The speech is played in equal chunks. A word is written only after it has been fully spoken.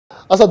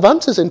As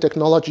advances in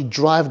technology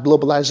drive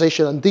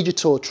globalization and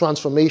digital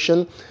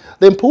transformation,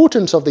 the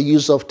importance of the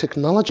use of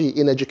technology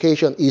in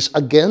education is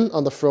again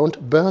on the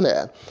front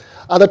burner.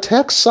 At the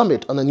Tech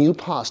Summit on a New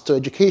Path to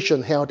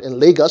Education held in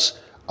Lagos,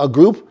 a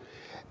group,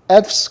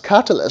 ED's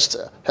Catalyst,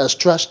 has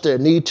stressed the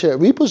need to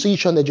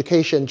reposition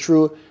education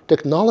through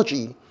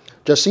technology.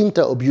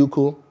 Jacinta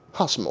Obiuku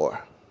has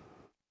more.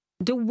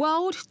 The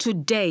world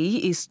today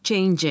is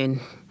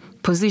changing,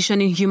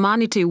 positioning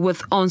humanity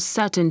with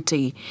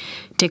uncertainty.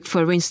 Take,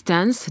 for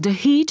instance, the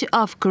heat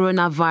of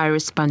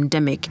coronavirus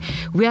pandemic,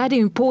 where the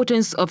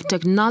importance of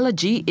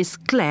technology is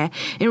clear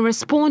in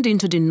responding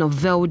to the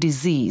novel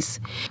disease.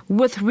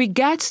 With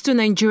regards to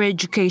Nigeria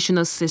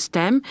educational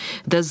system,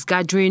 this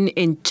gathering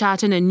in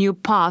charting a new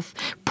path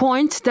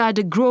points that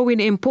the growing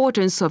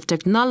importance of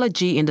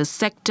technology in the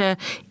sector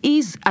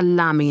is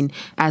alarming,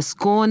 as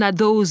gone are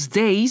those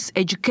days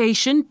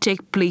education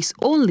take place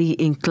only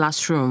in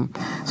classroom.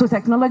 So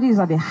technology is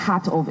at the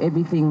heart of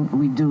everything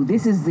we do.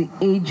 This is the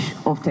age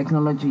of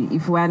technology.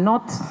 If we are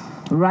not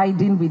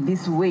riding with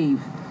this wave,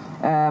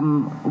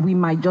 we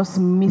might just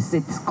miss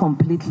it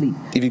completely.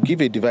 If you give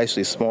a device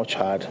to a small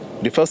child,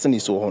 the first thing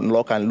is to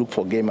unlock and look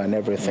for game and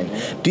everything.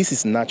 This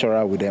is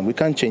natural with them. We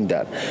can't change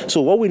that.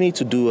 So what we need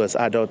to do as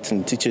adults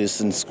and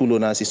teachers and school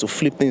owners is to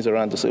flip things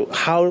around to say,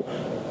 how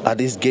are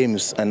these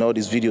games and all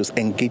these videos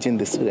engaging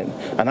the student?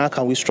 And how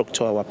can we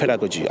structure our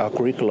pedagogy, our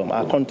curriculum,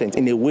 our content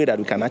in a way that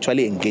we can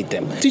actually engage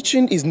them?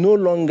 Teaching is no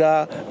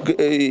longer,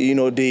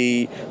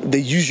 the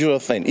usual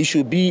thing. It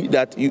should be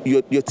that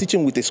you're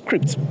teaching with a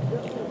script.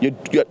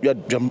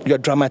 You're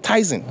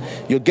dramatizing.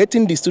 You're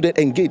getting the student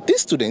engaged.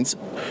 These students,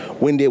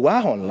 when they were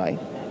online,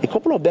 a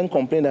couple of them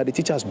complained that the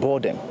teachers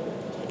bored them,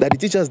 that the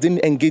teachers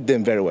didn't engage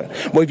them very well.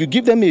 But if you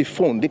give them a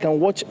phone, they can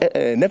watch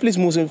Netflix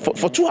movies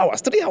for 2 hours,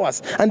 3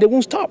 hours, and they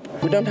won't stop.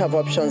 We don't have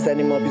options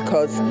anymore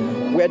because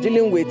we're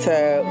dealing with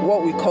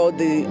what we call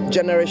the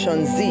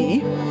Generation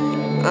Z.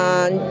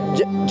 And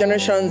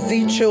Generation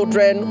Z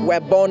children were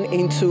born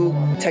into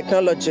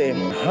technology.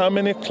 How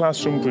many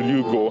classrooms will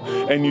you go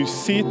and you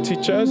see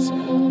teachers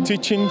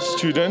teaching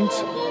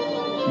students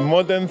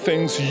modern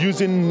things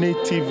using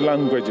native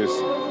languages?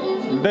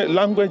 The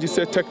language is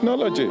a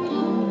technology.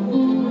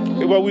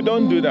 Well, we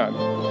don't do that.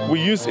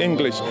 We use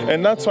English,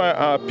 and that's why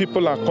our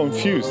people are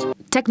confused.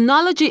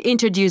 Technology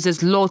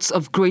introduces lots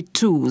of great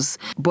tools,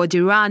 but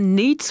there are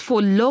needs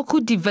for local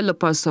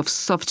developers of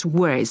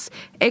softwares,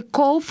 a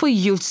call for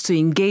youths to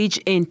engage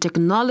in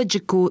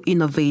technological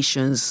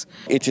innovations.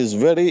 It is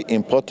very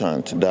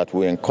important that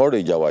we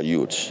encourage our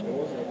youths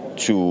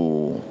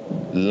to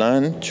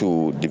learn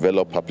to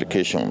develop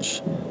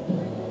applications,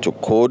 to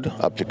code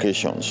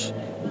applications,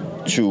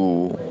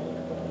 to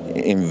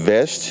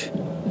invest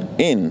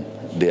in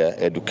their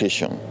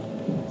education.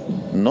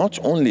 Not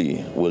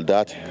only will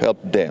that help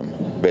them,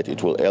 but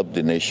it will help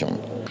the nation.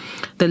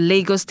 The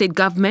Lagos State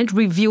government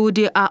revealed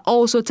they are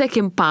also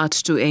taking part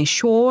to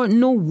ensure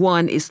no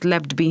one is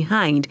left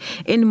behind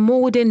in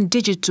modern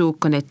digital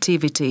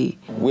connectivity.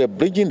 We are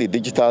bridging the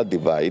digital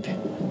divide.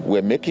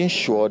 We're making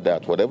sure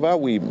that whatever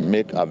we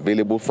make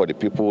available for the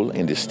people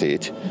in the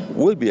state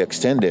will be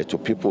extended to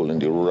people in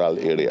the rural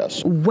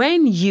areas.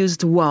 When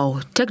used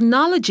well,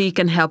 technology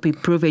can help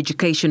improve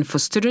education for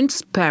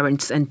students,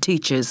 parents, and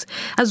teachers,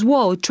 as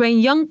well train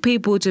young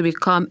people to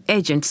become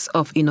agents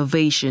of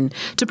innovation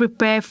to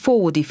prepare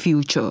for the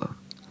future.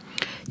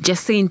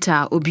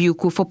 Jacinta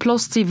Obiuku for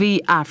Plus TV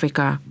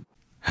Africa.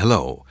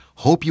 Hello.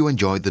 Hope you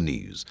enjoyed the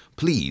news.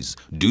 Please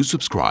do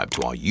subscribe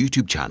to our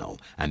YouTube channel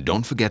and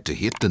don't forget to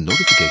hit the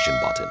notification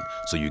button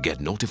so you get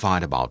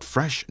notified about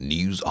fresh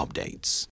news updates.